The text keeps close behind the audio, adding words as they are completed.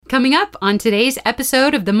Coming up on today's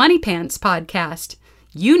episode of the Money Pants podcast,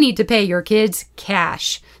 you need to pay your kids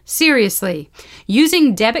cash. Seriously,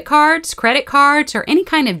 using debit cards, credit cards, or any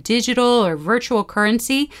kind of digital or virtual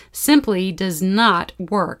currency simply does not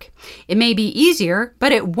work. It may be easier,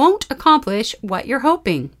 but it won't accomplish what you're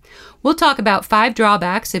hoping. We'll talk about 5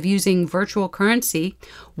 drawbacks of using virtual currency.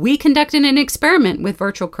 We conducted an experiment with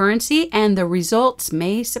virtual currency, and the results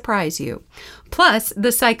may surprise you. Plus,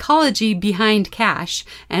 the psychology behind cash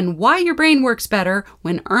and why your brain works better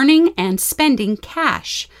when earning and spending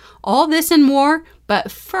cash. All this and more,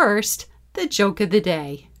 but first, the joke of the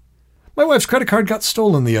day. My wife's credit card got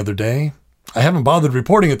stolen the other day. I haven't bothered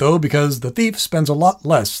reporting it, though, because the thief spends a lot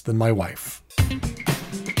less than my wife.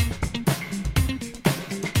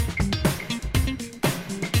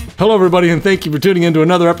 Hello, everybody, and thank you for tuning in to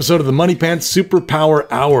another episode of the Money Pants Superpower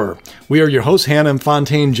Hour. We are your hosts, Hannah and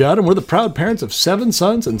Fontaine Judd, and we're the proud parents of 7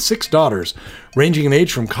 sons and 6 daughters, ranging in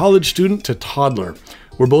age from college student to toddler.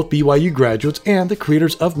 We're both BYU graduates and the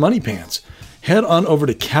creators of Money Pants. Head on over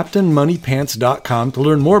to CaptainMoneyPants.com to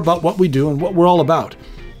learn more about what we do and what we're all about.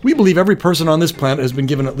 We believe every person on this planet has been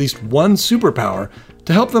given at least one superpower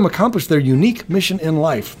to help them accomplish their unique mission in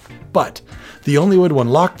life. But the only way to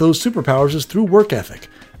unlock those superpowers is through work ethic.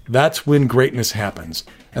 That's when greatness happens.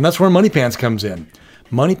 And that's where Money Pants comes in.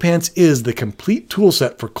 Money Pants is the complete tool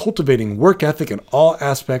set for cultivating work ethic in all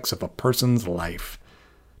aspects of a person's life.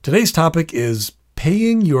 Today's topic is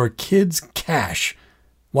paying your kids cash.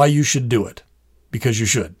 Why you should do it. Because you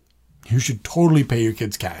should. You should totally pay your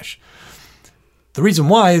kids cash. The reason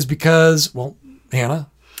why is because, well, Hannah,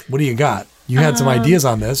 what do you got? You had some ideas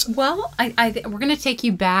on this. Well, we're going to take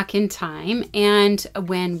you back in time. And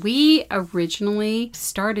when we originally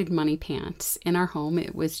started Money Pants in our home,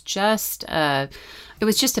 it was just a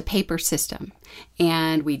paper system.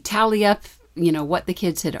 And we'd tally up, what the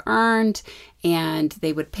kids had earned, and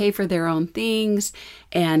they would pay for their own things.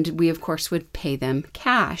 And we, of course, would pay them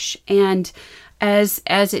cash. And as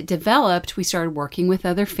it developed, we started working with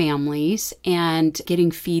other families and getting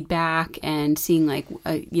feedback and seeing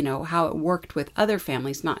how it worked with other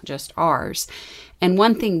families, not just ours. And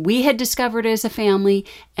one thing we had discovered as a family,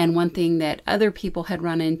 and one thing that other people had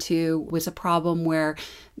run into, was a problem where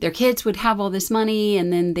their kids would have all this money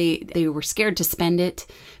and then they were scared to spend it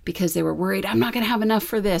because they were worried, I'm not going to have enough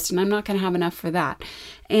for this and I'm not going to have enough for that.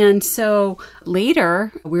 And so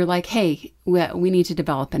later we were like, hey, we need to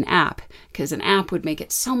develop an app, because an app would make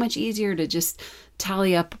it so much easier to just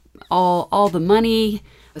tally up all the money.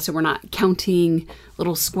 So we're not counting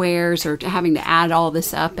little squares or having to add all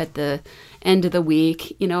this up at the end of the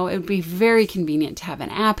week. It would be very convenient to have an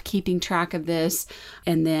app keeping track of this.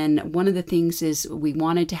 And then one of the things is we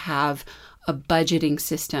wanted to have a budgeting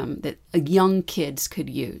system that young kids could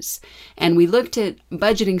use. And we looked at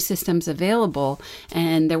budgeting systems available,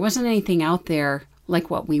 and there wasn't anything out there like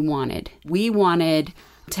what we wanted. We wanted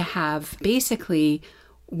to have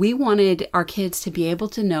we wanted our kids to be able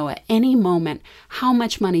to know at any moment how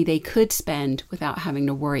much money they could spend without having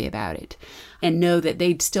to worry about it, and know that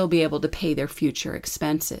they'd still be able to pay their future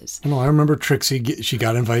expenses. I remember Trixie, she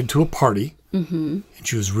got invited to a party, and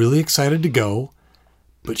she was really excited to go,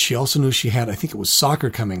 but she also knew she had, I think it was soccer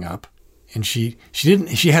coming up, and she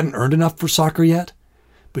hadn't earned enough for soccer yet,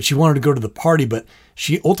 but she wanted to go to the party, but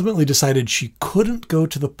she ultimately decided she couldn't go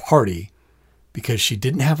to the party because she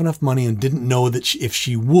didn't have enough money and didn't know that if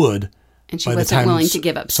she would, and she wasn't willing to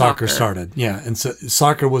give up soccer. Started. Yeah, and so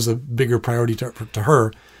soccer was a bigger priority to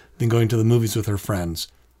her than going to the movies with her friends.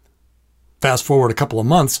 Fast forward a couple of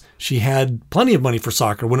months, she had plenty of money for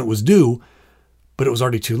soccer when it was due, but it was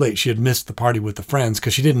already too late. She had missed the party with the friends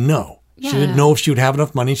because she didn't know. Yeah. She didn't know if she would have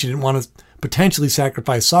enough money. She didn't want to potentially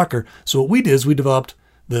sacrifice soccer. So what we did is we developed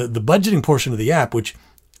the budgeting portion of the app, which,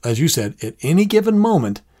 as you said, at any given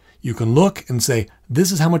moment, you can look and say,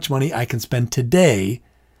 this is how much money I can spend today,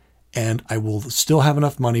 and I will still have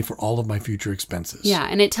enough money for all of my future expenses. Yeah,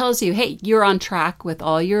 and it tells you, hey, you're on track with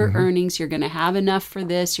all your earnings. You're going to have enough for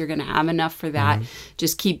this. You're going to have enough for that.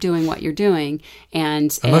 Just keep doing what you're doing.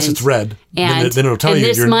 Unless it's red, then it'll tell you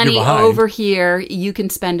this you're money behind. Over here, you can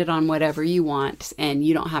spend it on whatever you want, and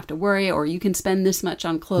you don't have to worry, or you can spend this much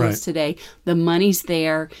on clothes today. The money's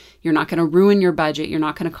there. You're not going to ruin your budget. You're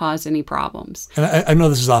not going to cause any problems. And I know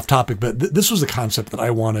this is off topic, but this was the concept that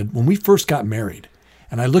I wanted when we first got married.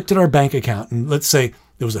 And I looked at our bank account, and let's say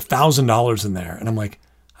there was $1,000 in there. And I'm like,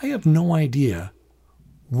 I have no idea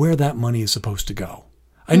where that money is supposed to go.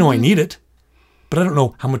 I know I need it, but I don't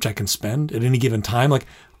know how much I can spend at any given time. Like,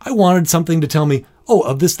 I wanted something to tell me, oh,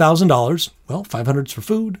 of this $1,000, well, $500 is for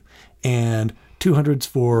food, and 200's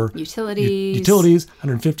for utilities,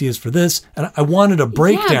 150 is for this. And I wanted a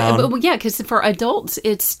breakdown. Yeah, because for adults,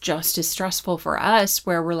 it's just as stressful for us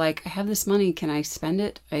where we're like, I have this money. Can I spend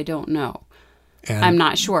it? I don't know. And I'm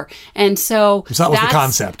not sure. And so that was the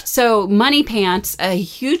concept. So Money Pants, a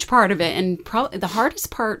huge part of it, and probably the hardest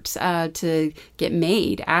part to get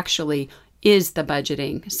made actually is the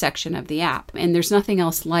budgeting section of the app. And there's nothing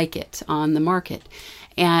else like it on the market.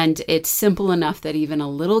 And it's simple enough that even a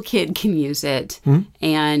little kid can use it,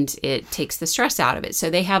 and it takes the stress out of it. So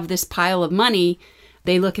they have this pile of money.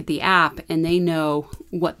 They look at the app and they know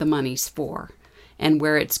what the money's for and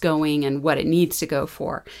where it's going and what it needs to go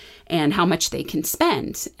for and how much they can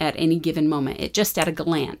spend at any given moment. It just at a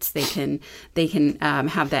glance, they can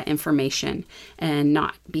have that information and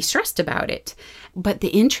not be stressed about it. But the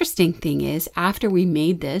interesting thing is, after we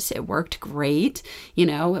made this, it worked great. You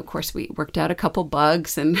know, of course, we worked out a couple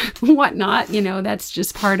bugs and whatnot. You know, that's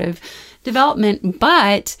just part of development.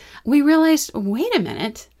 But we realized, wait a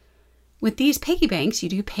minute. With these piggy banks, you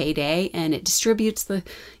do payday and it distributes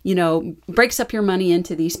breaks up your money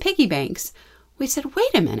into these piggy banks. We said,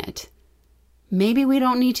 wait a minute. Maybe we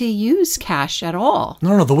don't need to use cash at all.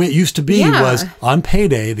 No. The way it used to be was on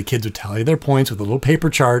payday, the kids would tally their points with the little paper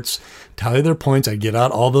charts, tally their points. I'd get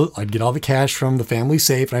all the cash from the family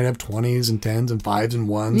safe, and I'd have 20s and 10s and 5s and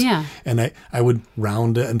 1s. Yeah. And I would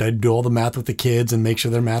round it, and I'd do all the math with the kids and make sure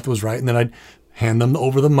their math was right. And then I'd hand them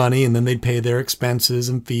over the money, and then they'd pay their expenses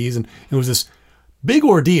and fees. And it was this big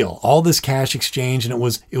ordeal, all this cash exchange. And it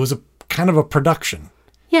was a kind of a production.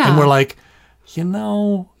 Yeah. And we're like,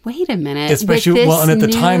 wait a minute. Especially, and at the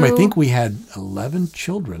time, I think we had 11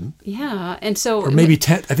 children. Yeah. And so, or maybe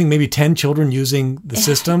 10, I think maybe 10 children using the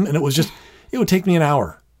system. And it would take me an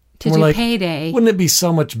hour to do payday. Wouldn't it be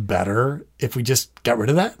so much better if we just got rid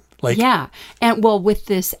of that? Yeah. And with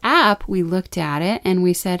this app, we looked at it and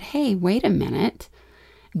we said, hey, wait a minute.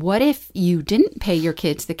 What if you didn't pay your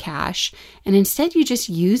kids the cash and instead you just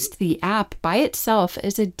used the app by itself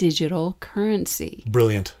as a digital currency?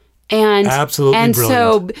 Brilliant. And absolutely and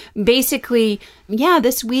brilliant. So basically,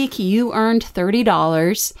 this week you earned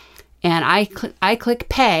 $30 and I click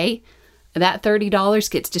pay. That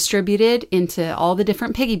 $30 gets distributed into all the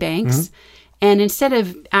different piggy banks. Mm-hmm. And instead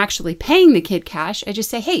of actually paying the kid cash, I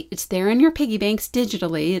just say, hey, it's there in your piggy banks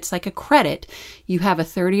digitally. It's like a credit. You have a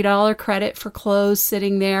 $30 credit for clothes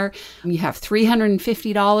sitting there. You have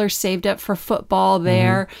 $350 saved up for football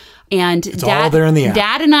there. Mm-hmm. And it's all there in the app.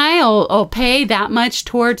 Dad and I'll pay that much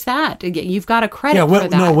towards that. You've got a credit for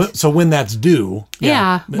that. So when that's due.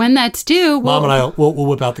 When that's due. Mom and I will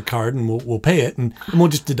whip out the card and we'll pay it. And we'll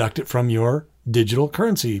just deduct it from your digital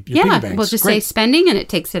currency, your piggy banks. We'll just say spending and it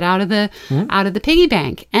takes it out of the piggy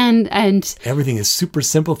bank. And everything is super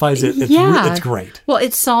simplifies it. It's great. Well,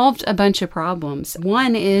 it solved a bunch of problems.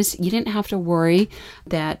 One is you didn't have to worry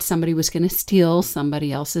that somebody was going to steal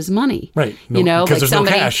somebody else's money. Right. Like somebody no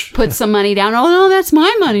cash. Put some money down. Oh, no, that's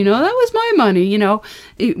my money. No, that was my money.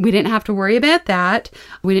 We didn't have to worry about that.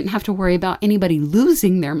 We didn't have to worry about anybody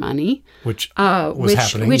losing their money. Which was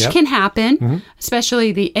happening. Which can happen,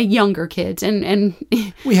 especially the younger kids. And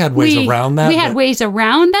we had ways around that. We had ways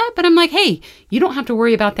around that, but I'm like, hey, you don't have to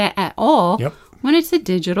worry about that at all when it's a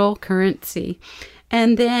digital currency.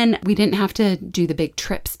 And then we didn't have to do the big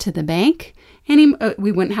trips to the bank.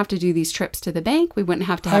 We wouldn't have to do these trips to the bank. We wouldn't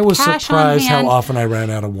have to have cash on hand. I was surprised how often I ran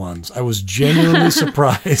out of ones. I was genuinely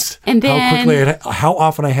surprised and then, how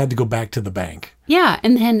often I had to go back to the bank. Yeah,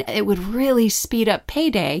 and then it would really speed up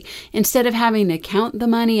payday. Instead of having to count the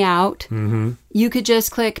money out, you could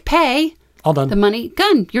just click pay. All done. The money,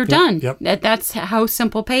 you're done. Yep. That's how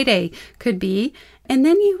simple payday could be. And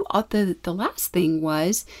then the last thing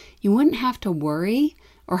was you wouldn't have to worry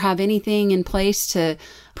or have anything in place to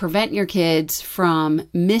prevent your kids from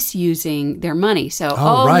misusing their money. So,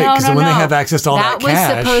 because when they have access to all that cash.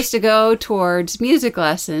 That was supposed to go towards music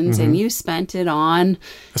lessons and you spent it on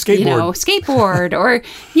a skateboard. Skateboard or,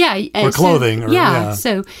 or clothing.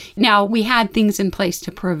 So now we had things in place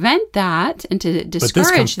to prevent that and to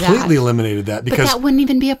discourage that. But this completely eliminated that because that wouldn't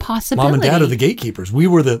even be a possibility. Mom and Dad are the gatekeepers. We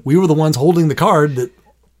were the ones holding the card that.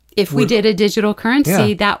 If we did a digital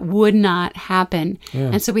currency, that would not happen. Yeah.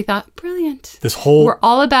 And so we thought, brilliant. We're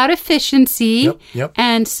all about efficiency. Yep.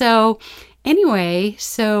 And so anyway,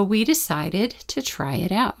 we decided to try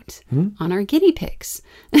it out on our guinea pigs.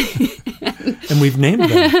 And we've named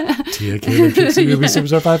them. Tia, Caleb, Trixie, Ruby,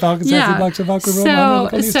 Superstar, 5 Falcons, Sassy, Box of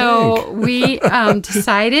Aqua, So we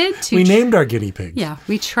decided to... We named our guinea pigs. Yeah,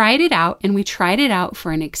 we tried it out, and we tried it out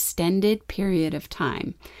for an extended period of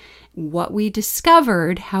time. What we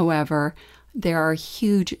discovered, however, there are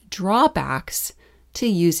huge drawbacks to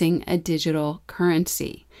using a digital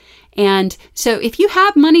currency. And so if you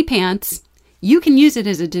have Money Pants, you can use it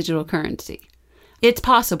as a digital currency. It's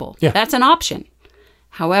possible. Yeah. That's an option.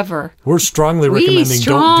 However, we're strongly recommending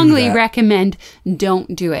strongly don't do that. recommend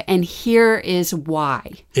don't do it. And here is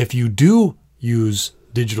why. If you do use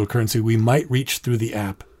digital currency, we might reach through the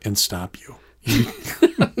app and stop you.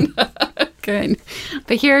 Good.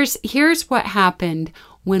 But here's what happened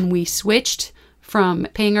when we switched from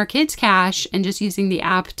paying our kids cash and just using the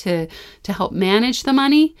app to help manage the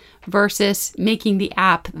money versus making the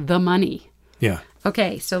app the money. Yeah.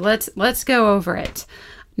 Okay, so let's go over it.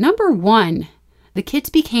 Number 1, the kids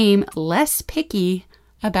became less picky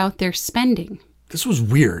about their spending. This was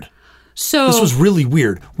weird. So This was really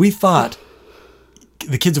weird. We thought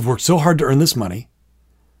the kids have worked so hard to earn this money.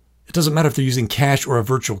 It doesn't matter if they're using cash or a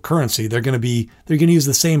virtual currency. They're going to use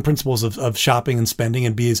the same principles of shopping and spending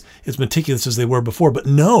and be as meticulous as they were before. But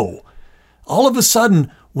no, all of a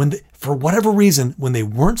sudden, for whatever reason, when they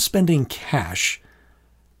weren't spending cash,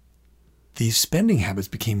 these spending habits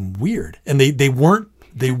became weird, and they weren't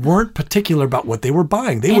particular about what they were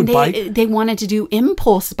buying. They wanted to do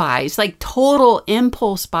impulse buys, like total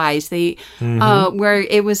impulse buys. Where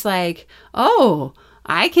it was like, oh,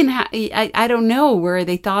 I don't know, where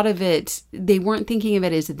they thought of it. They weren't thinking of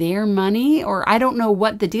it as their money, or I don't know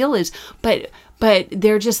what the deal is, but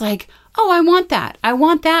they're just like, oh, I want that. I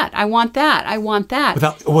want that. I want that. I want that.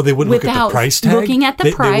 They wouldn't look at the price tag. Looking at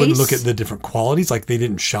the price. They wouldn't look at the different qualities. Like, they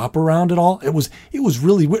didn't shop around at all. It was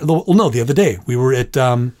really weird. Well, no, the other day we were at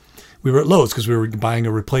Lowe's because we were buying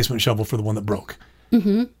a replacement shovel for the one that broke.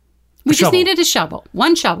 Mm-hmm. We just needed a shovel.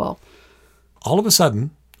 One shovel. All of a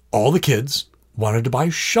sudden, all the kids wanted to buy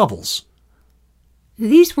shovels.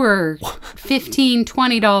 These were $15,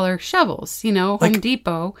 $20 shovels, Home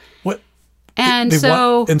Depot. What? And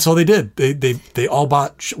so they did. They all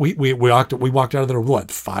bought. We walked out of there with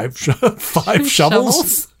what, five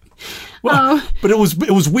shovels? Well, but it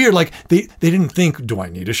was weird. Like, they didn't think, do I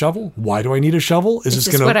need a shovel? Why do I need a shovel? Is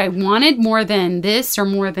this what I wanted more than this or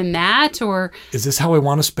more than that? Or is this how I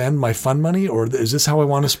want to spend my fun money? Or is this how I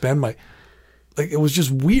want to spend my, like, it was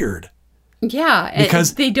just weird. Yeah,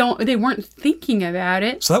 because they weren't thinking about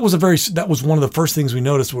it. So that was one of the first things we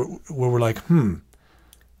noticed where we're like,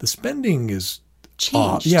 the spending is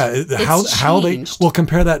changed. Yeah, how they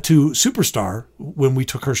compare that to Superstar when we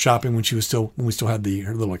took her shopping when we still had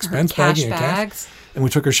her little expense cash bags, bags, and we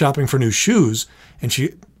took her shopping for new shoes, and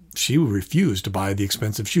she refused to buy the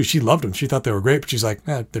expensive shoes. She loved them. She thought they were great, but she's like,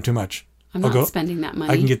 they're too much. I'm not spending that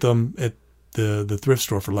money. I can get them at the thrift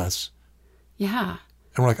store for less. Yeah.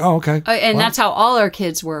 And we're like, oh, okay. And that's how all our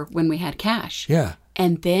kids were when we had cash. Yeah.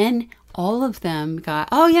 And then all of them got,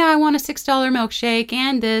 oh, yeah, I want a $6 milkshake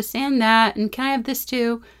and this and that. And can I have this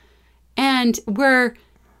too? And where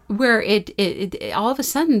it all of a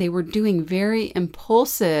sudden they were doing very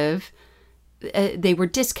impulsive. They were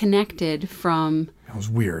disconnected from. That was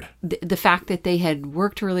weird. The fact that they had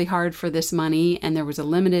worked really hard for this money and there was a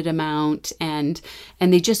limited amount and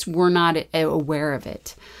they just were not aware of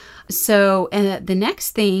it. So the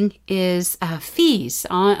next thing is fees.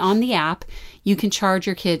 On the app, you can charge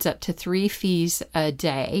your kids up to 3 fees a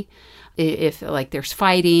day. If like there's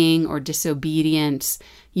fighting or disobedience,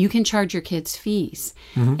 you can charge your kids fees.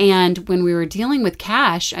 Mm-hmm. And when we were dealing with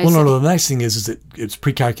cash... The nice thing is that it's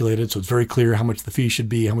pre-calculated, so it's very clear how much the fee should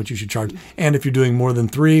be, how much you should charge. And if you're doing more than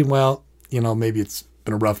 3, well, maybe it's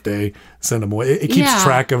been a rough day, send them away. It keeps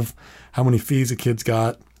track of how many fees a kid's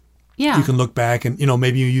got. Yeah. You can look back and,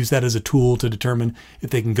 maybe you use that as a tool to determine if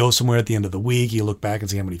they can go somewhere at the end of the week. You look back and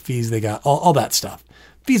see how many fees they got, all that stuff.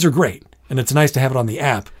 Fees are great, and it's nice to have it on the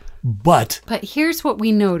app, but here's what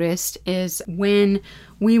we noticed is when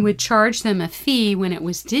we would charge them a fee when it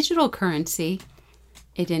was digital currency,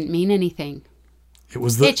 it didn't mean anything. It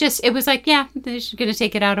was like, yeah, they're just going to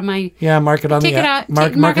take it out of my... Yeah, mark it on the app.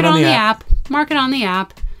 Mark it on the app. Mark it on the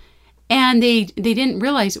app. And they didn't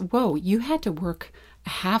realize, whoa, you had to work a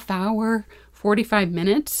half hour, 45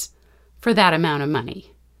 minutes for that amount of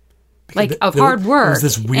money. Like, of hard work.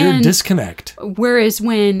 There's this weird disconnect. Whereas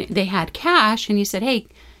when they had cash and you said, hey,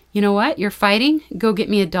 you know what? You're fighting. Go get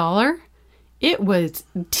me $1. It was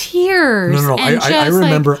tears. No. I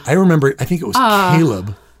remember, I think it was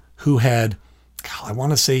Caleb who had, I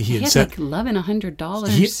want to say he had set... like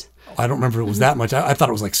 $1,100. I don't remember if it was that much. I thought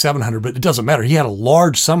it was like $700, but it doesn't matter. He had a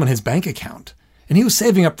large sum in his bank account. And he was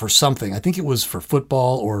saving up for something. I think it was for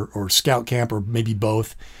football or scout camp or maybe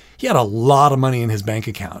both. He had a lot of money in his bank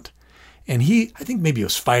account. And I think maybe he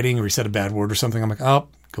was fighting or he said a bad word or something. I'm like, oh,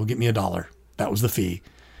 go get me $1. That was the fee.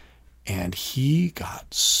 And he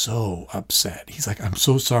got so upset. He's like, I'm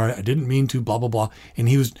so sorry. I didn't mean to, blah, blah, blah. And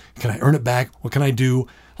he was, can I earn it back? What can I do?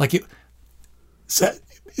 Like,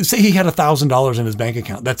 say he had $1,000 in his bank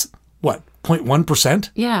account. That's what,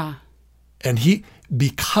 0.1%? Yeah. And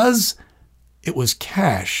because it was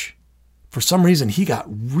cash, for some reason, he got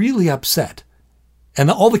really upset. And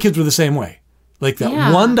all the kids were the same way. Like that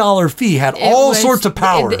 $1 fee had all sorts of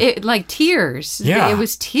power. Like tears. Yeah. It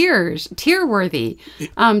was tear-worthy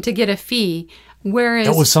to get a fee. Whereas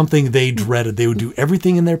that was something they dreaded. They would do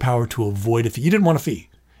everything in their power to avoid a fee. You didn't want a fee.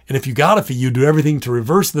 And if you got a fee, you'd do everything to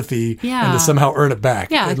reverse the fee and to somehow earn it back.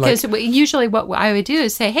 Yeah, because usually what I would do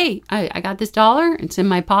is say, hey, I got this $1. It's in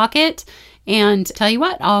my pocket. And tell you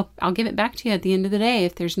what, I'll give it back to you at the end of the day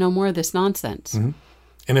if there's no more of this nonsense. Mm-hmm.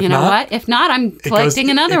 And if you know what? If not, I'm collecting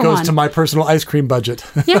another one. It goes to my personal ice cream budget.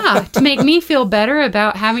 Yeah, to make me feel better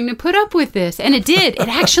about having to put up with this. And it did. It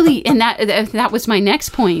actually, and that was my next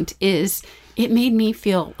point, is it made me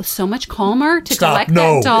feel so much calmer to collect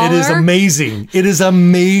that $1. It is amazing. It is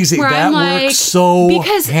amazing. Where that works so,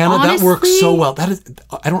 because Hannah, honestly, that works so well. That is,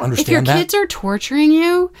 I don't understand that. If your kids are torturing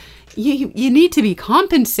you, you need to be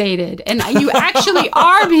compensated. And you actually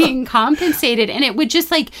are being compensated. And it would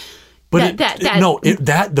just like... But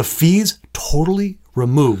the fees totally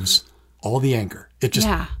removes all the anger. It just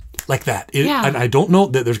like that. And I don't know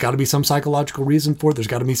that there's got to be some psychological reason for it. There's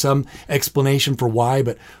got to be some explanation for why.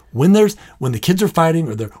 But when the kids are fighting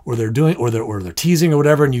or they're teasing or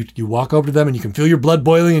whatever, and you walk over to them and you can feel your blood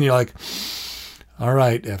boiling, and you're like, "All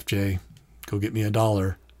right, FJ, go get me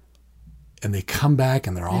 $1." And they come back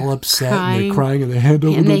and they're all upset and they're crying and they hand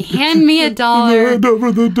over they hand me $1. They hand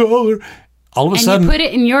over the $1. All of a sudden, you put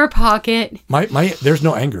it in your pocket. There's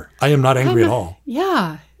no anger. I am not angry at all.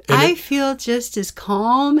 Yeah, I feel just as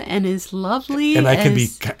calm and as lovely. And I can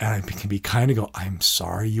be kind of go, I'm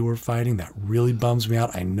sorry you were fighting. That really bums me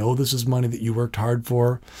out. I know this is money that you worked hard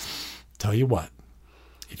for. Tell you what,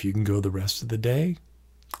 if you can go the rest of the day,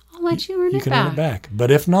 I'll let you earn it back. You can earn it back.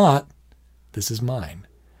 But if not, this is mine.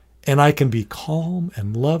 And I can be calm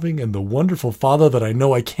and loving and the wonderful father that I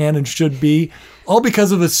know I can and should be, all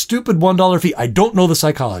because of a stupid $1 fee. I don't know the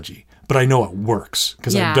psychology, but I know it works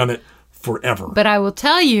because I've done it forever. But I will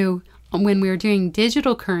tell you, when we were doing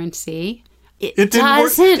digital currency, it didn't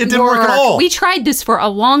work at all. We tried this for a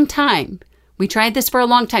long time.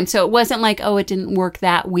 So it wasn't like, oh, it didn't work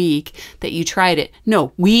that week that you tried it.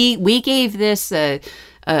 No, we gave this a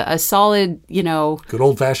solid, good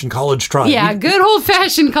old-fashioned college try. Yeah, good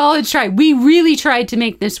old-fashioned college try. We really tried to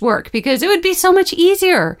make this work because it would be so much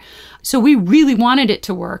easier. So we really wanted it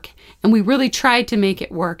to work, and we really tried to make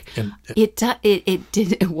it work. And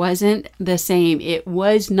it wasn't the same. It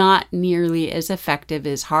was not nearly as effective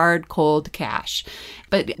as hard, cold cash.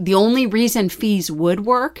 But the only reason fees would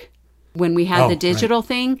work when we had the digital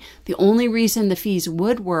thing, the only reason the fees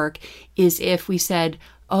would work is if we said,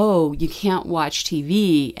 oh, you can't watch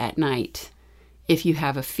TV at night if you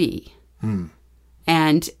have a fee.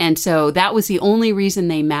 And so that was the only reason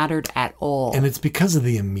they mattered at all. And it's because of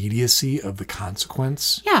the immediacy of the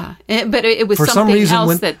consequence. Yeah, but it was something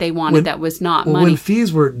else that they wanted that was not money. When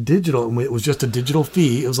fees were digital and it was just a digital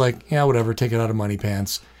fee, it was like, yeah, whatever, take it out of Money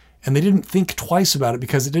Pants. And they didn't think twice about it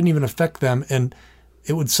because it didn't even affect them. And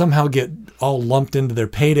it would somehow get all lumped into their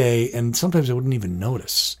payday, and sometimes they wouldn't even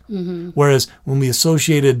notice. Mm-hmm. Whereas when we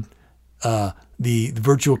associated the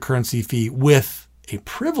virtual currency fee with a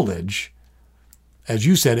privilege, as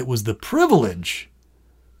you said, it was the privilege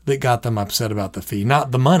that got them upset about the fee, not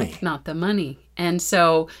the money. Not the money. And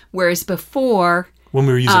so, whereas before, when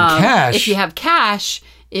we were using cash, if you have cash,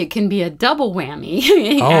 it can be a double whammy.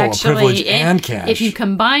 Actually, a privilege and cash. If you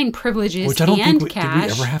combine privileges and cash.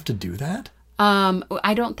 Did we ever have to do that?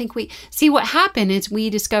 I don't think see what happened is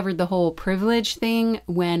we discovered the whole privilege thing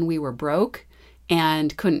when we were broke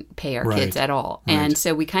and couldn't pay our kids at all. Right. And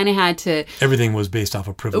so we kind of had to... Everything was based off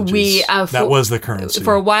of privileges. That was the currency.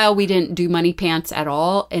 For a while, we didn't do Money Pants at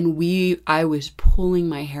all. And I was pulling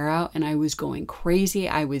my hair out and I was going crazy.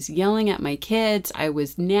 I was yelling at my kids. I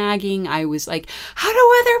was nagging. I was like, how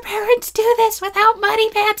do other parents do this without Money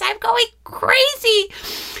Pants? I'm going crazy.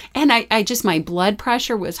 And I just, my blood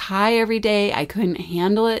pressure was high every day. I couldn't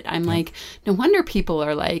handle it. I'm like, no wonder people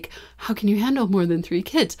are like, how can you handle more than 3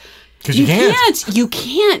 kids? Because you can't. You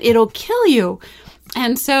can't. It'll kill you.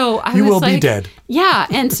 And so I was like... You will be dead. Yeah.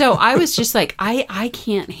 And so I was just like, I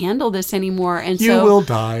can't handle this anymore. And you will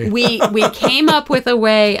die. we came up with a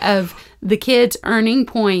way of the kids earning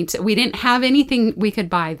points. We didn't have anything we could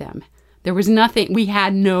buy them. There was nothing. We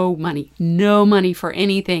had no money for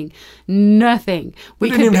anything. Nothing.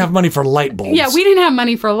 We didn't even have money for light bulbs. Yeah, we didn't have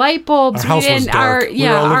money for light bulbs. Our house was dark.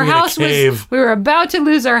 Our house was. We were about to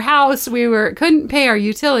lose our house. We couldn't pay our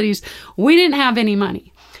utilities. We didn't have any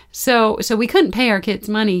money, so we couldn't pay our kids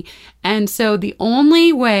money. And so the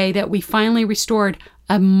only way that we finally restored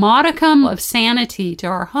a modicum of sanity to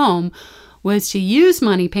our home was to use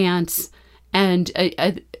Money Pants and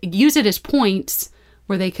use it as points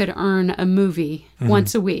where they could earn a movie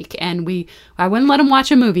once a week. And I wouldn't let them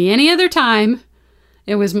watch a movie any other time.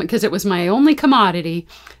 It was because it was my only commodity.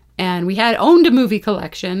 And we had owned a movie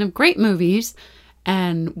collection of great movies,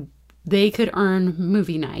 and they could earn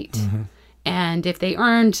movie night. And if they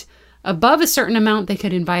earned above a certain amount, they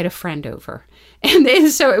could invite a friend over. And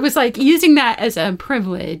so it was like using that as a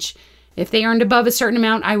privilege. If they earned above a certain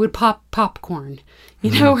amount, I would pop popcorn,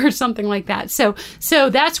 or something like that. So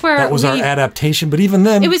that's where that was our adaptation. But even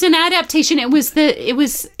then, it was an adaptation. It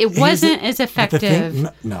wasn't as effective.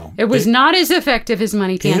 No, it was not as effective as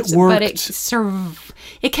Money Pants. It worked. But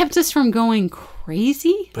it kept us from going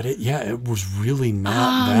crazy. But it was really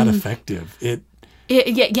not that effective. But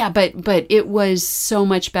it was so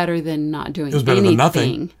much better than not doing anything. It was better than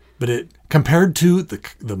nothing. But compared to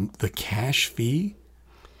the cash fee.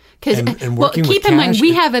 And working keep with in mind, cash,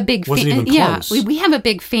 we have a big we have a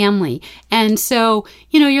big family. And so,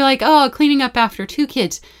 you're like, cleaning up after 2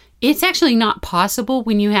 kids. It's actually not possible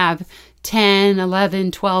when you have 10,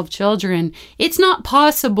 11, 12 children. It's not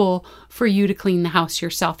possible for you to clean the house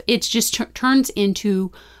yourself. It just turns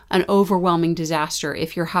into an overwhelming disaster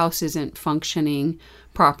if your house isn't functioning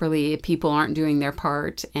properly, if people aren't doing their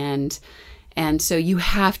part. And so you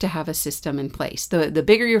have to have a system in place. The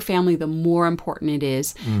bigger your family, the more important it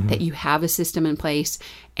is that you have a system in place.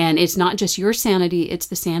 And it's not just your sanity, it's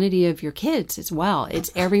the sanity of your kids as well.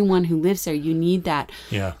 It's everyone who lives there. You need that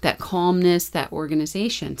calmness, that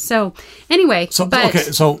organization. So anyway,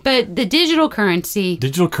 but the digital currency,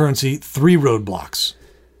 3 roadblocks.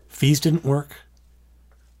 Fees didn't work.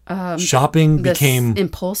 Shopping became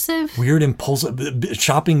impulsive.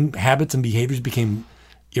 Shopping habits and behaviors became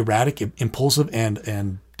erratic, impulsive,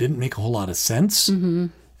 and didn't make a whole lot of sense.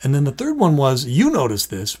 And then the third one was, you noticed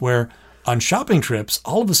this, where on shopping trips,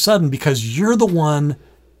 all of a sudden, because you're the one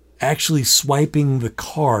actually swiping the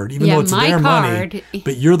card, even though it's their money,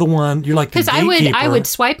 but you're the one, you're like the gatekeeper. Because I would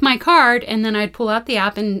swipe my card, and then I'd pull out the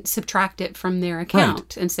app and subtract it from their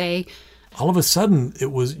account and say... All of a sudden,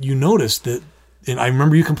 you noticed that, and I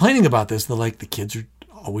remember you complaining about this, the kids are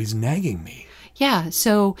always nagging me. Yeah.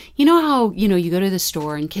 So, you know how, you go to the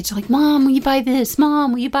store and kids are like, Mom, will you buy this?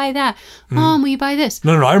 Mom, will you buy that? Mom, will you buy this?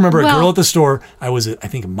 No. I remember a girl at the store. I was at, I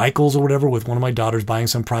think, Michael's or whatever with one of my daughters buying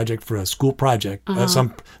some project for a school project,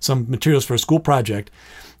 some materials for a school project.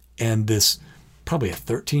 And this, probably a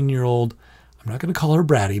 13-year-old, I'm not going to call her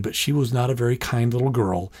bratty, but she was not a very kind little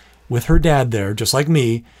girl, with her dad there, just like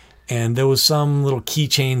me. And there was some little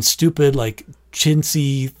keychain, stupid,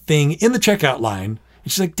 chintzy thing in the checkout line.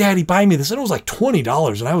 And she's like, Daddy, buy me this. And it was like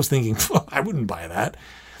 $20. And I was thinking, I wouldn't buy that.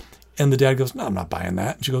 And the dad goes, no, I'm not buying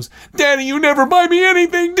that. And she goes, Daddy, you never buy me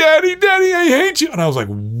anything. Daddy, I hate you. And I was like,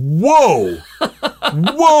 whoa.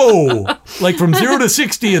 From 0 to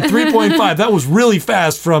 60 at 3.5. That was really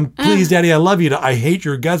fast from, please, Daddy, I love you, to I hate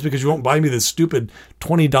your guts because you won't buy me this stupid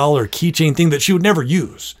 $20 keychain thing that she would never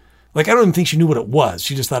use. I don't even think she knew what it was.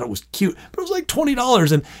 She just thought it was cute. But it was like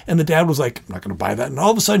 $20. And the dad was like, I'm not going to buy that. And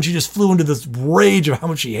all of a sudden, she just flew into this rage of how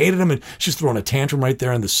much she hated him. And she's throwing a tantrum right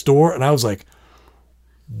there in the store. And I was like,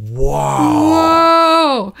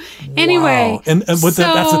 wow. Whoa. Anyway. And that's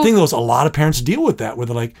the thing, though, is a lot of parents deal with that, where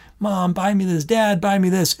they're like, Mom, buy me this. Dad, buy me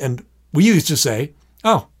this. And we used to say,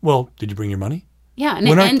 oh, well, did you bring your money? Yeah. And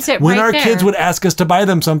when our kids would ask us to buy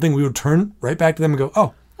them something, we would turn right back to them and go,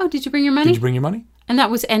 oh, did you bring your money? Did you bring your money? And that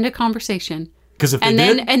was end of conversation. Because if they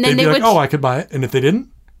did, they'd be like, oh, I could buy it. And if they didn't,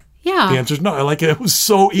 the answer is no. It was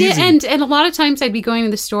so easy. Yeah, and a lot of times I'd be going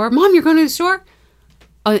to the store. Mom, you're going to the store?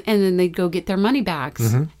 And then they'd go get their money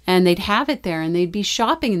bags. And they'd have it there. And they'd be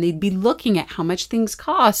shopping. And they'd be looking at how much things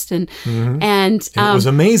cost. And it was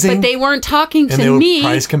amazing. But they weren't talking to me. And they were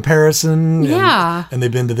price comparison. And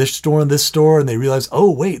they've been to this store and this store. And they realized,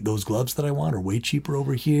 oh, wait, those gloves that I want are way cheaper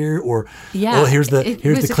over here. Or, well, here's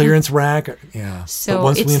the clearance rack. Yeah. So but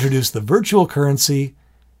once we introduced the virtual currency,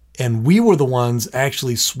 and we were the ones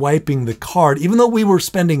actually swiping the card, even though we were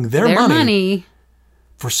spending their money,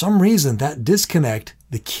 for some reason, that disconnect,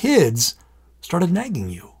 the kids started nagging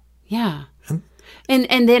you. Yeah.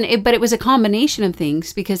 And then, but it was a combination of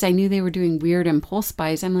things, because I knew they were doing weird impulse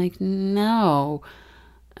buys. I'm like, no,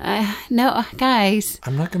 guys.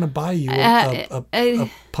 I'm not going to buy you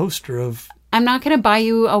a poster of... I'm not going to buy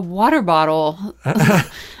you a water bottle.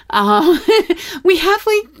 We have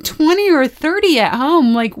 20 or 30 at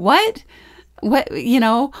home. What?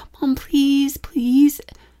 Mom, please.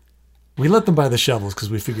 We let them buy the shovels because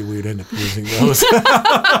we figured we would end up using those. But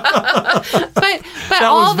that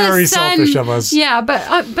all was very of a sudden, selfish of us. Yeah,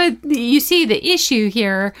 but you see, the issue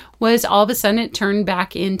here was all of a sudden it turned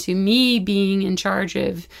back into me being in charge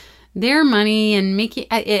of their money and making,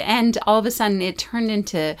 and all of a sudden it turned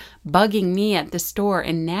into bugging me at the store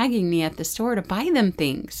and nagging me at the store to buy them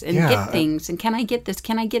things and get things. And can I get this?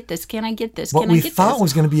 Can I get this? Can I get this? What we thought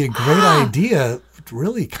was going to be a great idea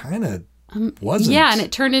really kind of wasn't. Yeah, and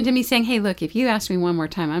it turned into me saying, hey, look, if you ask me one more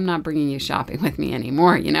time, I'm not bringing you shopping with me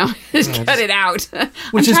anymore, Just cut it out.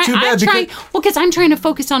 Which is too bad. Because I'm trying to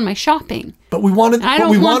focus on my shopping. But we want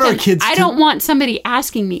our kids I don't want somebody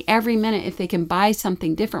asking me every minute if they can buy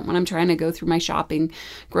something different when I'm trying to go through my shopping,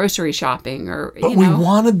 grocery shopping, But we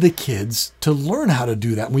wanted the kids to learn how to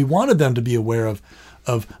do that. We wanted them to be aware of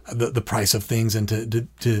the price of things and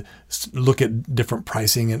to look at different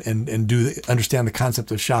pricing and understand the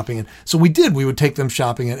concept of shopping. And so we would take them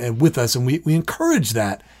shopping and with us, and we encourage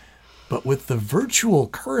that. But with the virtual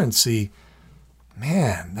currency,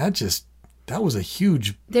 man, that was a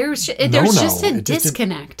huge there's just a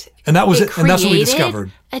disconnect. And that was it. And that's what we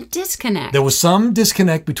discovered. A disconnect. There was some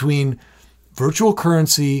disconnect between virtual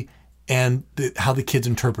currency and how the kids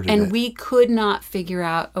interpreted it. And we could not figure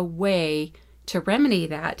out a way to remedy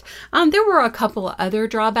that. There were a couple of other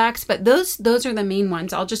drawbacks, but those are the main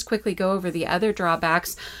ones. I'll just quickly go over the other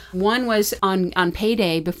drawbacks. One was on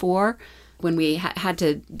payday before, when we had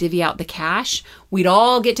to divvy out the cash, we'd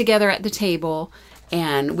all get together at the table,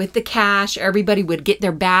 and with the cash, everybody would get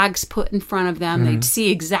their bags put in front of them. Mm-hmm. They'd see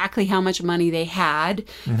exactly how much money they had,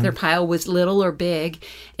 if their pile was little or big,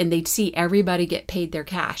 and they'd see everybody get paid their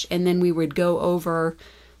cash. And then we would go over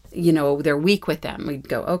their week with them. We'd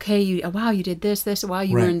go, okay, you did this, wow,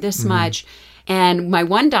 you earned this much. And my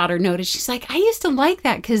one daughter noticed, she's like, I used to like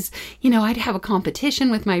that because, I'd have a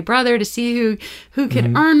competition with my brother to see who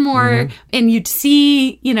could earn more. And you'd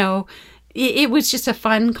see, it was just a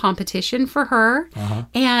fun competition for her.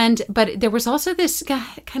 But there was also this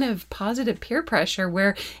kind of positive peer pressure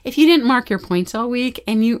where if you didn't mark your points all week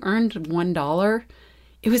and you earned $1,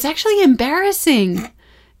 it was actually embarrassing.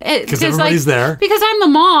 Because everybody's there. Because I'm the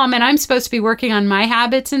mom and I'm supposed to be working on my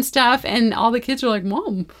habits and stuff. And all the kids are like,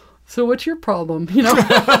 Mom, so what's your problem? Haven't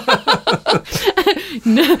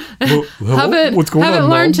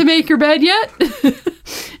learned to make your bed yet?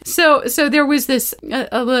 So there was this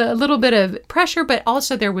a little bit of pressure, but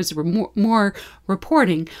also there was more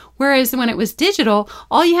reporting. Whereas when it was digital,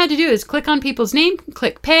 all you had to do is click on people's name,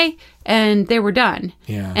 click pay, and they were done.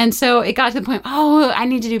 Yeah. And so it got to the point, I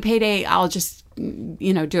need to do payday. I'll just do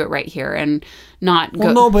it right here and not go.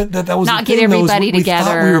 Well, no, but that was not get everybody together.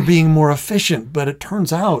 We thought we were being more efficient, but it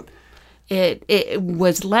turns out it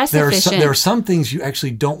was less efficient. There are some things you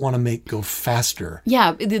actually don't want to make go faster.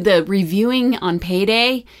 Yeah, the reviewing on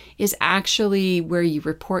payday is actually where you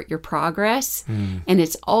report your progress, and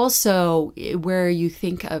it's also where you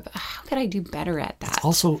think of how could I do better at that. It's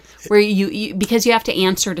also where you because you have to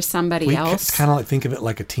answer to somebody else. It's kind of like think of it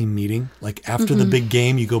like a team meeting. Like after the big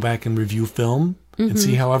game, you go back and review film and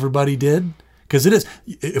see how everybody did. Because it is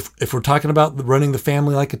if we're talking about running the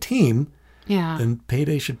family like a team. Yeah. Then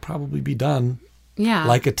payday should probably be done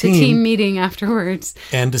like a team. The team meeting afterwards.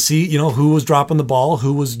 And to see, who was dropping the ball,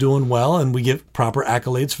 who was doing well, and we give proper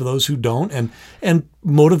accolades for those who don't, and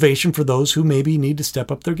motivation for those who maybe need to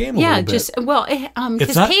step up their game a little bit.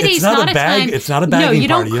 Because payday's not a time. It's not a bagging party. No, you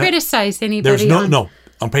don't criticize anybody. No.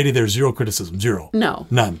 On payday, there's zero criticism. Zero. No.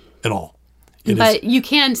 None at all. But you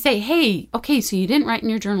can say, hey, okay, so you didn't write in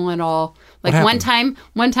your journal at all. Like one time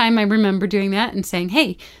I remember doing that and saying,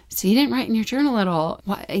 hey, so you didn't write in your journal at all.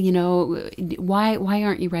 Why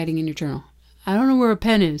aren't you writing in your journal? I don't know where a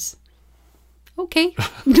pen is. Okay.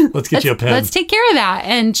 Let's get you a pen. Let's take care of that.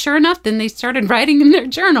 And sure enough, then they started writing in their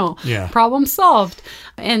journal. Yeah. Problem solved.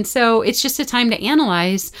 And so it's just a time to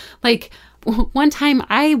analyze. Like one time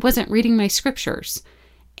I wasn't reading my scriptures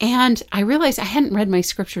and I realized I hadn't read my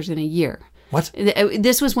scriptures in a year. What?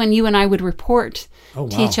 This was when you and I would report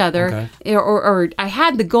to each other. Okay. Or I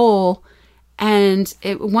had the goal, and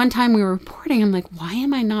one time we were reporting, I'm like, why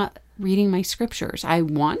am I not reading my scriptures? I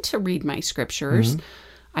want to read my scriptures.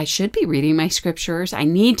 I should be reading my scriptures. I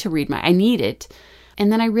need it.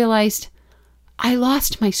 And then I realized I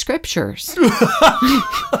lost my scriptures.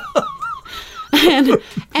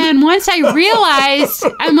 and once I realized,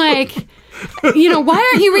 I'm like, why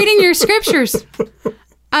aren't you reading your scriptures?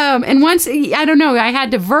 And once, I don't know, I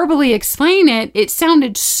had to verbally explain it. It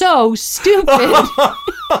sounded so stupid.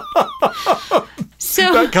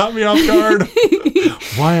 So that caught me off guard.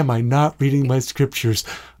 Why am I not reading my scriptures?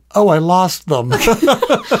 oh, I lost them.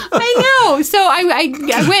 I know. So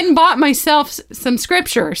I went and bought myself some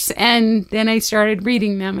scriptures, and then I started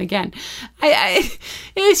reading them again.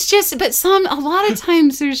 It's just, but a lot of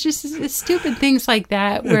times there's just stupid things like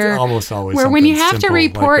that where it's almost always where when you have to simple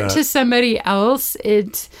report like to somebody else,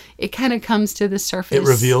 it kind of comes to the surface. It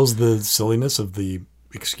reveals the silliness of the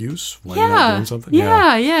excuse why you're not doing something.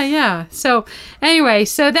 Yeah. So anyway,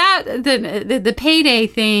 so that the payday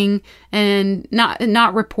thing and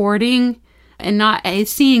not reporting and not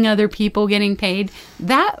seeing other people getting paid,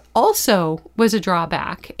 that also was a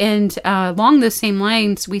drawback. And along those same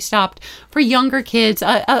lines, we stopped for younger kids.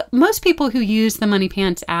 Most people who use the Money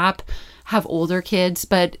Pants app have older kids,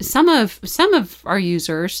 but some of our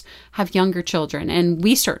users have younger children, and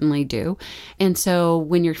we certainly do. And so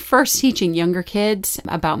when you're first teaching younger kids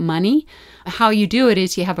about money, how you do it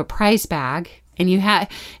is you have a prize bag, and you have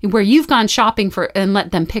where you've gone shopping for and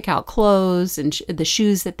let them pick out clothes and the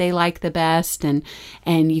shoes that they like the best, and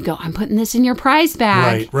you go, I'm putting this in your prize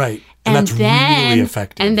bag. Right. And that's really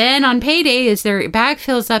effective. And then on payday, as their bag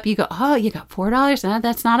fills up, you go, oh, you got $4. No,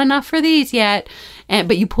 that's not enough for these yet.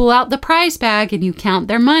 But you pull out the prize bag and you count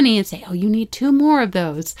their money and say, oh, you need 2 more of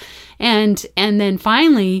those. And then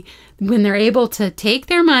finally, when they're able to take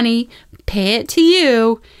their money, pay it to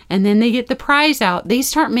you, and then they get the prize out, they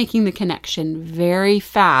start making the connection very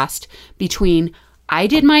fast between, I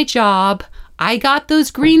did my job, I got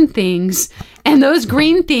those green things, and those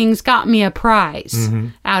green things got me a prize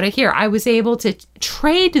out of here. I was able to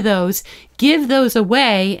trade those, give those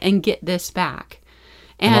away, and get this back.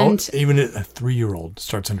 And even a 3-year-old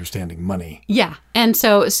starts understanding money. Yeah. And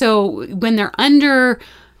so when they're under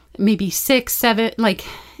maybe 6, 7, like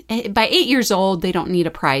by 8 years old, they don't need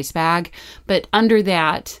a prize bag. But under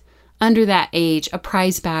that age, a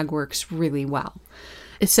prize bag works really well.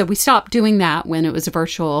 So we stopped doing that when it was a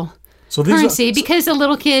virtual currency because a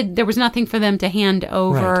little kid, there was nothing for them to hand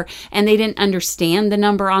over, and they didn't understand the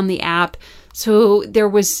number on the app. So there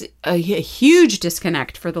was a huge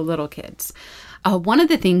disconnect for the little kids. One of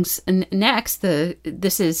the things next,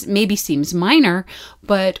 this is maybe seems minor,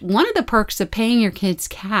 but one of the perks of paying your kids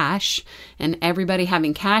cash and everybody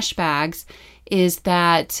having cash bags is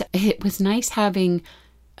that it was nice having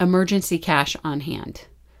emergency cash on hand.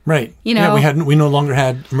 Right. We no longer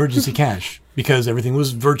had emergency cash because everything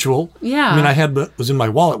was virtual. Yeah. I mean, was in my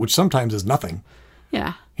wallet, which sometimes is nothing.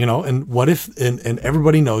 Yeah. And what if, and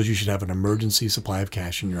everybody knows you should have an emergency supply of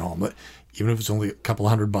cash in your home. But even if it's only a couple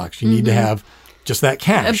 $100, you need to have just that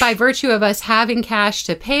cash. By virtue of us having cash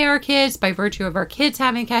to pay our kids, by virtue of our kids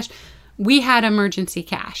having cash, we had emergency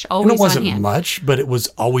cash always on hand. And it wasn't much, but it was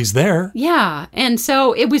always there. Yeah. And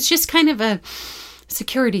so it was just kind of a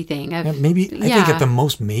security thing. I think at the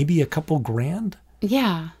most, maybe a couple grand.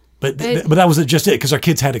 Yeah. But that was just it, because our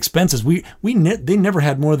kids had expenses. They never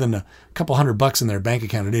had more than a couple $100 in their bank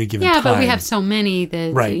account at any given time. Yeah, but we have so many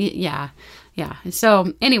that Yeah.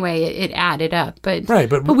 So anyway, it added up. But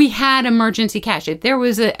we had emergency cash. If there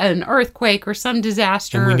was an earthquake or some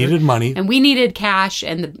disaster, and we needed money, and we needed cash,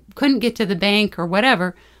 and couldn't get to the bank or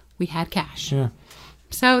whatever, we had cash. Yeah.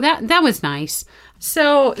 So that was nice.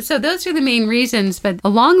 So those are the main reasons. But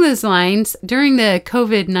along those lines, during the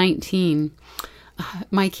COVID-19,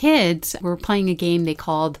 my kids were playing a game they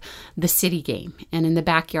called the City Game. And in the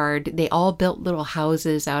backyard, they all built little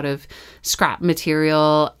houses out of scrap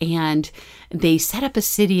material, and they set up a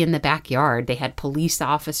city in the backyard. They had police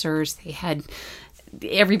officers.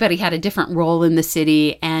 Everybody had a different role in the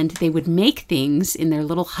city, and they would make things in their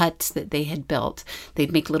little huts that they had built.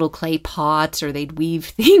 They'd make little clay pots, or they'd weave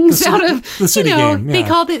things out of the City Game. Yeah. They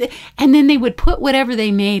called it, and then they would put whatever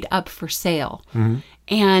they made up for sale. Mm-hmm.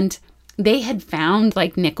 And they had found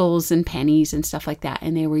like nickels and pennies and stuff like that,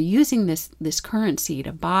 and they were using this currency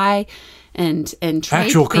to buy and trade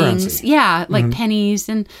actual things. Currency. Yeah, like pennies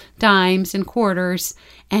and dimes and quarters,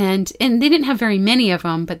 and they didn't have very many of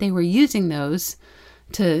them, but they were using those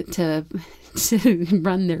to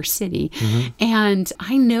run their city. Mm-hmm. And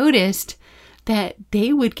I noticed that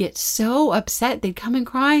they would get so upset. They'd come and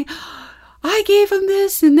cry, I gave them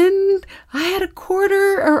this, and then I had a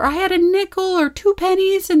quarter, or I had a nickel or 2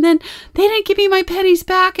 pennies, and then they didn't give me my pennies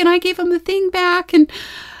back, and I gave them the thing back, and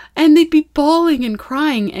they'd be bawling and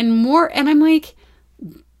crying and more. And I'm like,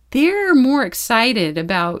 they're more excited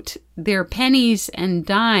about their pennies and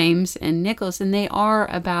dimes and nickels than they are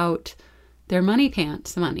about their Money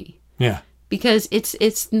Pants money. Yeah. Because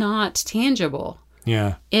it's not tangible.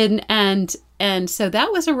 Yeah. And so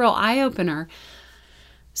that was a real eye-opener.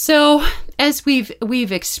 So as we've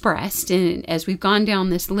expressed, and as we've gone down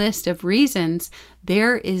this list of reasons,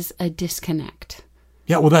 there is a disconnect.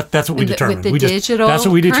 Yeah, well, that's what we determined. With the digital that's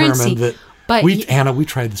what we determined currency. that. But Hannah, we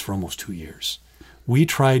tried this for almost 2 years. We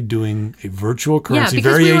tried doing a virtual currency,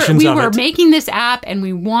 because variations we of were it. making this app and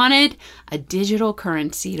we wanted a digital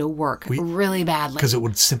currency to work really badly. Because it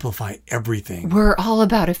would simplify everything. We're all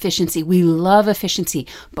about efficiency. We love efficiency,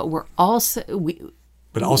 but we're also...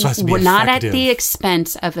 But it also has to be we're effective. not at the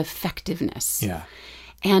expense of effectiveness. Yeah.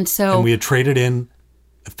 And so... And we had traded in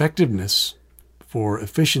effectiveness for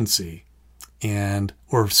efficiency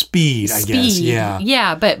or speed, I guess. Yeah.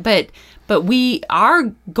 Yeah, but our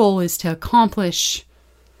goal is to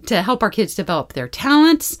help our kids develop their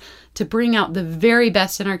talents, to bring out the very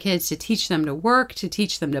best in our kids, to teach them to work, to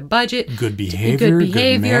teach them to budget. Good behavior,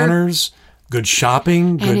 good manners, good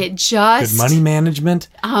shopping, good money management.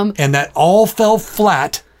 And that all fell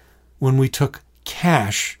flat when we took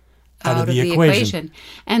cash out of the equation.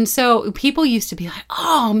 And so people used to be like,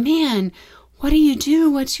 oh man, what do you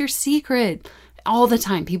do? What's your secret? All the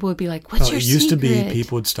time. People would be like, what's your secret? It used to be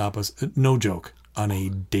people would stop us, no joke, on a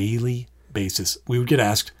daily basis. We would get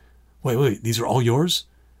asked, wait, these are all yours?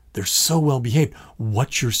 They're so well behaved.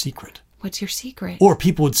 What's your secret? What's your secret? Or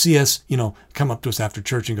people would see us, come up to us after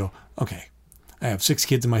church and go, okay, I have 6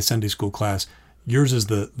 kids in my Sunday school class. Yours is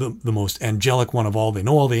the most angelic one of all. They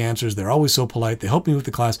know all the answers. They're always so polite. They help me with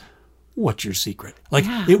the class. What's your secret?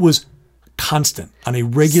 It was constant on a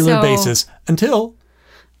regular basis until...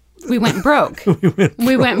 we went broke.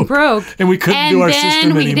 We went broke. And we couldn't do our system anymore.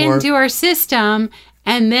 And then we didn't do our system.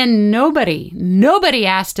 And then nobody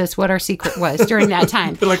asked us what our secret was during that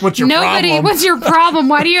time. They're like, what's your problem? What's your problem?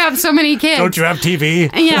 Why do you have so many kids? Don't you have TV?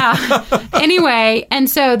 Yeah. Anyway, and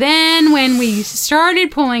so then when we started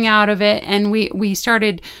pulling out of it and we're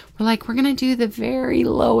like, we're going to do the very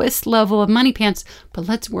lowest level of money pants, but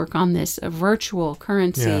let's work on this virtual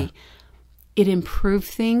currency. Yeah. It improved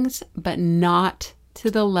things, but not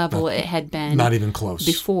to the level it had been. Not even close.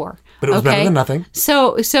 Before. But it was better than nothing.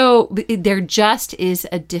 So there just is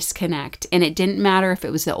a disconnect. And it didn't matter if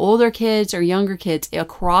it was the older kids or younger kids.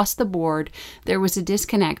 Across the board, there was a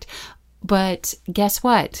disconnect. But guess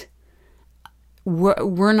what?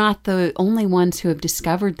 We're not the only ones who have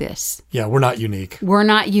discovered this. Yeah, we're not unique. We're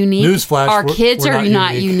not unique. Newsflash, Our kids we're are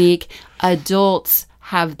not unique. Adults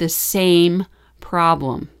have the same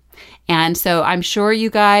problem. And so I'm sure you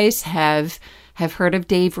guys have heard of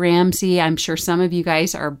Dave Ramsey. I'm sure some of you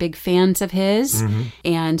guys are big fans of his. Mm-hmm.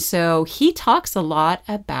 And so he talks a lot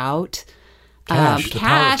about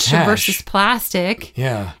cash versus plastic.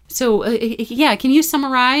 Yeah. So, can you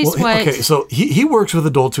summarize what... Okay, so he works with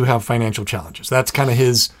adults who have financial challenges. That's kind of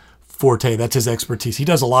his forte. That's his expertise. He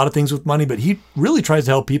does a lot of things with money, but he really tries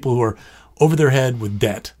to help people who are over their head with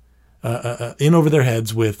debt. In over their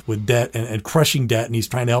heads with debt and crushing debt, and he's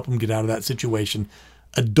trying to help them get out of that situation.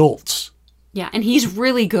 Adults. Yeah, and he's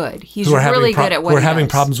really good. He's really good at what he does. We're having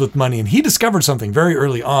problems with money, and he discovered something very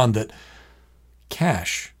early on that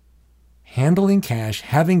handling cash,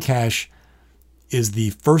 having cash is the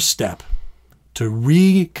first step to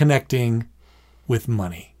reconnecting with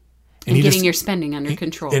money. And getting your spending under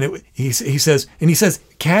control. And he says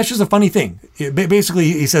cash is a funny thing.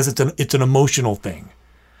 Basically, he says it's an emotional thing.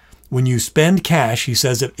 When you spend cash, he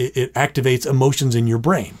says it activates emotions in your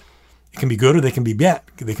brain. It can be good or they can be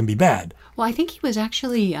bad. Well, I think he was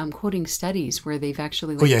actually quoting studies where they've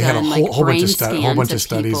actually he had a whole bunch of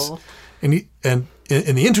studies. People. And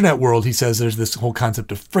in the internet world, he says there's this whole concept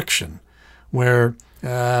of friction, where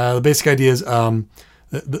the basic idea is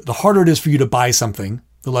the harder it is for you to buy something,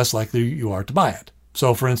 the less likely you are to buy it.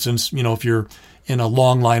 So, for instance, if you're in a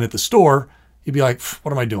long line at the store, you'd be like,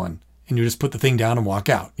 "What am I doing?" And you just put the thing down and walk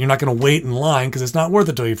out. You're not going to wait in line because it's not worth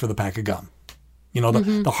it to you for the pack of gum.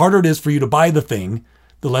 The harder it is for you to buy the thing,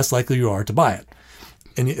 the less likely you are to buy it.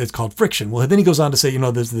 And it's called friction. Well, then he goes on to say,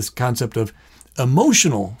 there's this concept of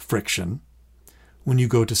emotional friction when you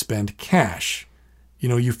go to spend cash.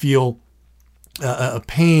 You feel a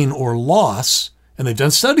pain or loss, and they've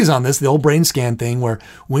done studies on this, the old brain scan thing, where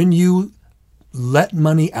when you let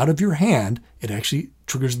money out of your hand, it actually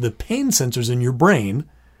triggers the pain sensors in your brain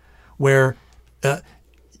where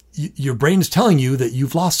your brain is telling you that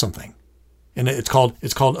you've lost something. And it's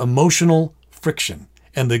called emotional friction.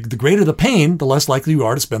 And the greater the pain, the less likely you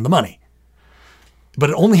are to spend the money. But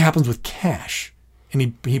it only happens with cash.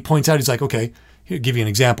 And he points out, he's like, okay, here, give you an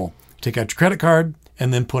example. Take out your credit card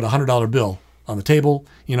and then put a $100 bill on the table.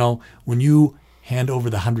 When you hand over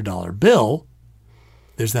the $100 bill,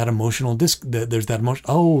 there's that emotional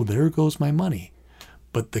oh, there goes my money.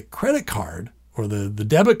 But the credit card or the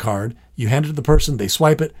debit card, you hand it to the person, they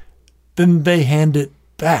swipe it, then they hand it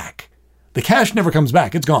back. The cash never comes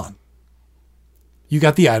back. It's gone. You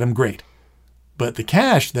got the item, great. But the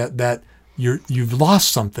cash, that you've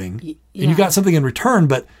lost something, and you got something in return,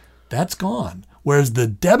 but That's gone. Whereas the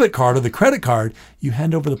debit card or the credit card, you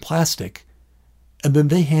hand over the plastic, and then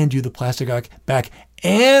they hand you the plastic back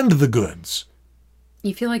and the goods.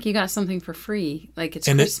 You feel like you got something for free, like it's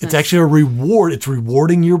And Christmas. it's actually a reward. It's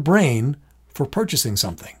rewarding your brain for purchasing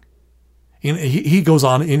something. And he goes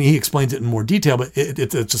on and he explains it in more detail, but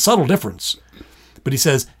it's a subtle difference. But he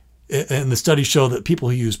says, and the studies show that people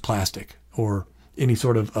who use plastic or any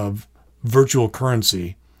sort of virtual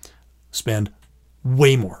currency spend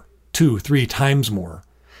way more, 2-3 times more.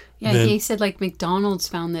 Yeah, he said like McDonald's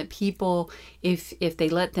found that people, if they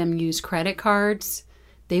let them use credit cards,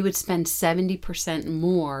 they would spend 70%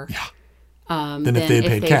 more than if they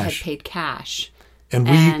had paid cash.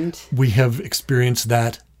 And we have experienced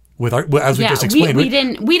that with our, as we just explained.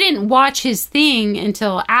 We didn't watch his thing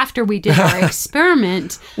until after we did our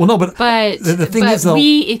experiment. Well, no, but the thing is, though,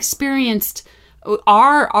 we experienced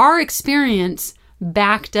our experience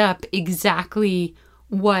backed up exactly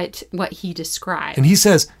what he described. And he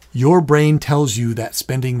says your brain tells you that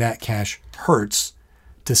spending that cash hurts.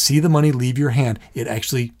 To see the money leave your hand, it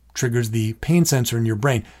actually triggers the pain sensor in your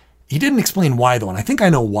brain. He didn't explain why, though, and I think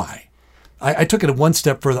I know why. I took it one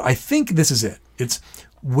step further. I think this is it. It's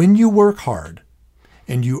when you work hard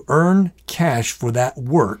and you earn cash for that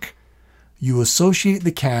work, you associate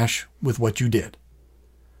the cash with what you did.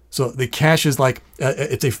 So the cash is like,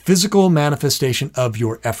 it's a physical manifestation of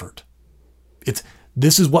your effort.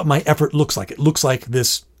 This is what my effort looks like. It looks like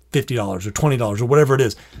this $50 or $20 or whatever it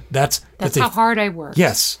is. That's how hard I work.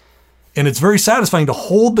 Yes. And it's very satisfying to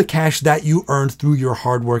hold the cash that you earned through your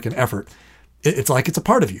hard work and effort. It's like it's a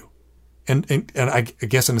part of you. And I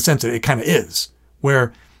guess in a sense it kind of is.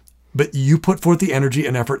 But you put forth the energy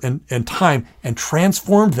and effort and time and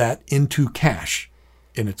transformed that into cash.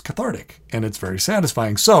 And it's cathartic and it's very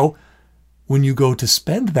satisfying. So when you go to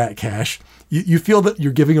spend that cash, you feel that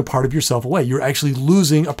you're giving a part of yourself away. You're actually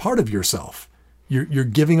losing a part of yourself. You're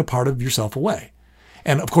giving a part of yourself away.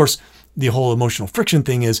 And of course, the whole emotional friction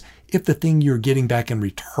thing is if the thing you're getting back in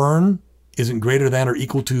return isn't greater than or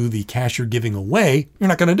equal to the cash you're giving away, you're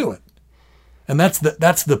not going to do it. And that's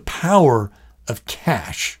the power of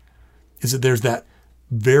cash, is that there's that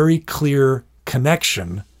very clear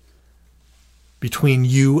connection between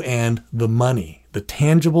you and the money, the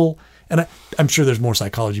tangible. And I'm sure there's more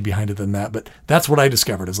psychology behind it than that, but that's what I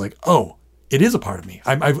discovered is like, oh, it is a part of me.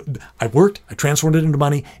 I've worked, I transformed it into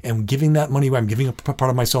money, and giving that money away, I'm giving a part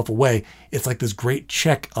of myself away. It's like this great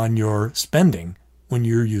check on your spending when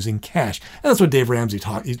you're using cash. And that's what Dave Ramsey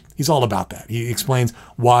taught. He's all about that. He explains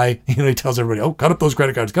why, he tells everybody, oh, cut up those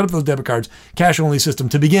credit cards, cut up those debit cards, cash only system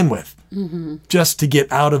to begin with, just to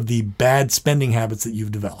get out of the bad spending habits that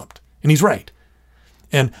you've developed. And he's right.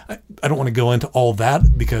 And I don't want to go into all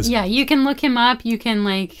that because... Yeah, you can look him up. You can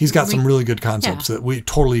He's got some really good concepts that we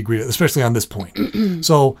totally agree with, especially on this point.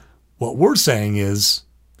 So what we're saying is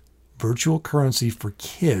virtual currency for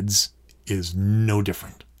kids is no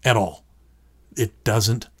different at all. It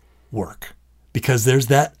doesn't work because there's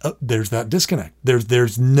that disconnect.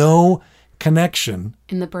 There's no connection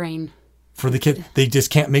in the brain for the kid. They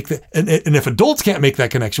just can't make that. And if adults can't make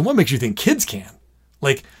that connection, what makes you think kids can?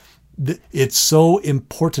 It's so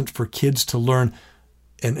important for kids to learn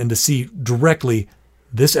and to see directly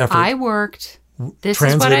this effort. I worked. This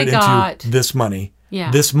is what I got. Into this money. Yeah.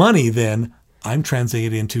 This money, then I'm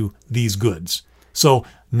translating into these goods. So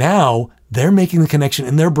now they're making the connection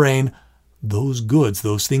in their brain. Those goods,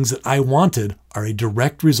 those things that I wanted, are a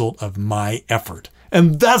direct result of my effort.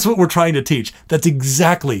 And that's what we're trying to teach. That's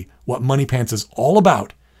exactly what Money Pants is all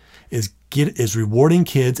about, is rewarding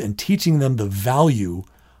kids and teaching them the value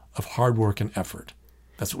of hard work and effort.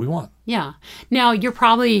 That's what we want. Yeah. Now, you're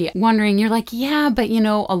probably wondering, you're like, yeah, but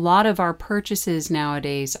a lot of our purchases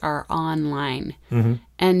nowadays are online. Mm-hmm.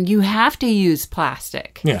 And you have to use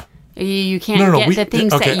plastic. Yeah. You can't get the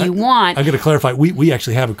things that you want. I'm going to clarify. We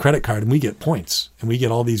actually have a credit card and we get points. And we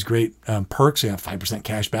get all these great perks. We have 5%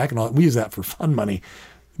 cash back and all. We use that for fun money.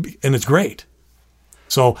 And it's great.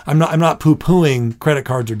 So I'm not poo-pooing credit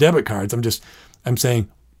cards or debit cards. I'm saying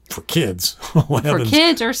for kids. For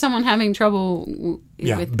kids or someone having trouble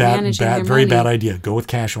with managing their money. Very bad idea. Go with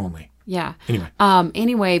cash only. Yeah.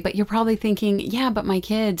 Anyway, but you're probably thinking, yeah, but my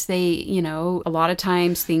kids, they, a lot of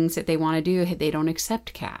times things that they want to do, they don't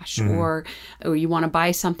accept cash, or you want to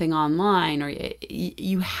buy something online, or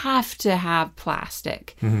you have to have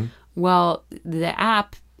plastic. Mm-hmm. Well, the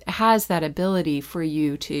app has that ability for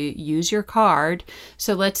you to use your card.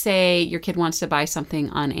 So let's say your kid wants to buy something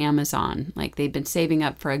on Amazon, like they've been saving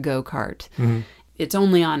up for a go-kart. Mm-hmm. It's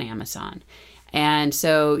only on Amazon. And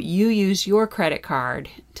so you use your credit card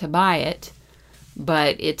to buy it,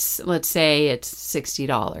 but let's say it's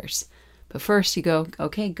 $60. But first you go,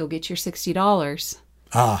 okay, go get your $60.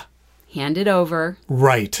 Ah, Hand it over.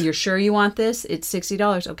 right. You're sure you want this? It's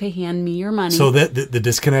 $60. Okay, hand me your money. So that the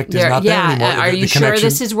disconnect is not there anymore. Are you sure connection-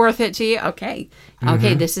 this is worth it to you? Okay.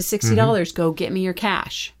 Okay, this is $60. Go get me your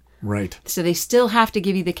cash. Right. So they still have to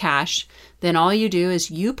give you the cash. Then all you do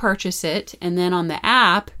is you purchase it, and then on the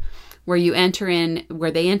app where they enter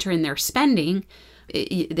in their spending,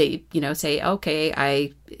 they say,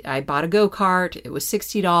 okay, I bought a go-kart. It was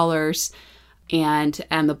 $60, and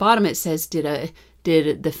on the bottom it says,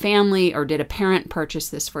 did the family or did a parent purchase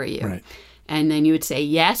this for you? Right. And then you would say,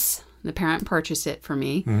 yes, the parent purchased it for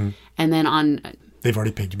me. And then They've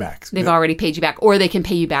already paid you back. they've already paid you back, or they can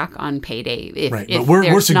pay you back on payday. Right. But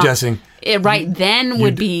we're suggesting. Then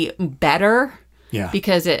would be better. Yeah.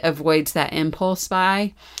 Because it avoids that impulse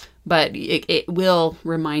buy. But it will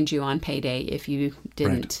remind you on payday if you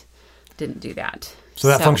didn't do that. So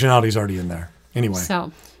that functionality is already in there. Anyway.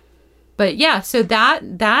 But yeah, so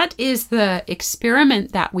that is the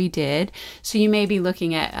experiment that we did. So you may be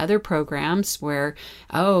looking at other programs where,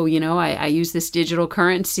 I use this digital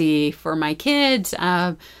currency for my kids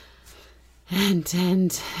and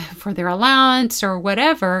for their allowance or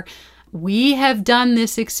whatever. We have done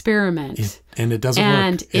this experiment. And it doesn't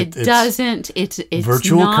work. It's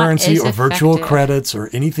virtual not currency as or virtual effective. credits or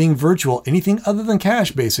anything virtual, anything other than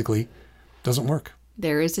cash, basically, doesn't work.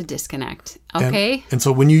 There is a disconnect. Okay. And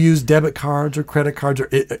so when you use debit cards or credit cards or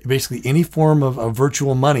basically any form of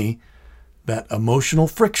virtual money, that emotional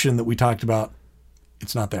friction that we talked about,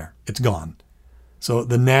 it's not there. It's gone. So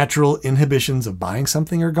the natural inhibitions of buying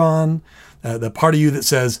something are gone. The part of you that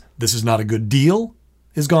says this is not a good deal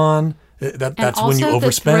is gone. That's when you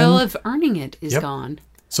overspend. The thrill of earning it is gone.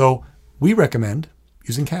 So we recommend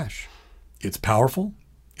using cash. It's powerful.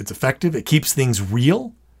 It's effective. It keeps things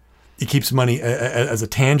real. It keeps money as a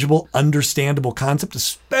tangible, understandable concept,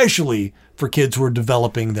 especially for kids who are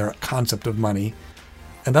developing their concept of money.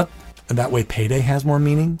 And that way payday has more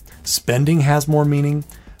meaning. Spending has more meaning.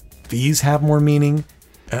 Fees have more meaning.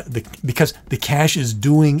 Because the cash is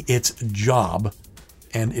doing its job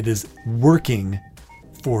and it is working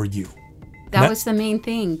for you. That was the main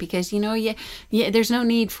thing, because, there's no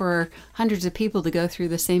need for hundreds of people to go through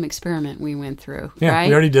the same experiment we went through. Yeah, right?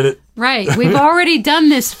 We already did it. Right. We've already done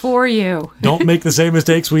this for you. Don't make the same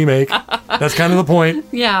mistakes we make. That's kind of the point.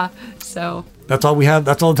 Yeah. So that's all we have.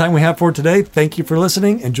 That's all the time we have for today. Thank you for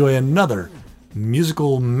listening. Enjoy another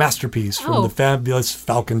musical masterpiece from the fabulous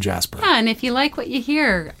Falcon Jasper. Yeah, and if you like what you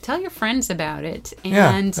hear, tell your friends about it.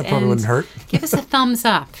 And, that probably wouldn't hurt. Give us a thumbs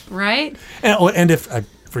up, right? And if I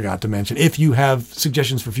forgot to mention, if you have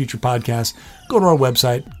suggestions for future podcasts, go to our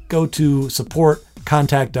website, go to support,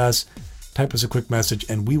 contact us, type us a quick message,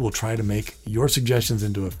 and we will try to make your suggestions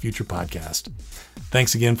into a future podcast.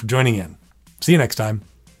 Thanks again for joining in. See you next time.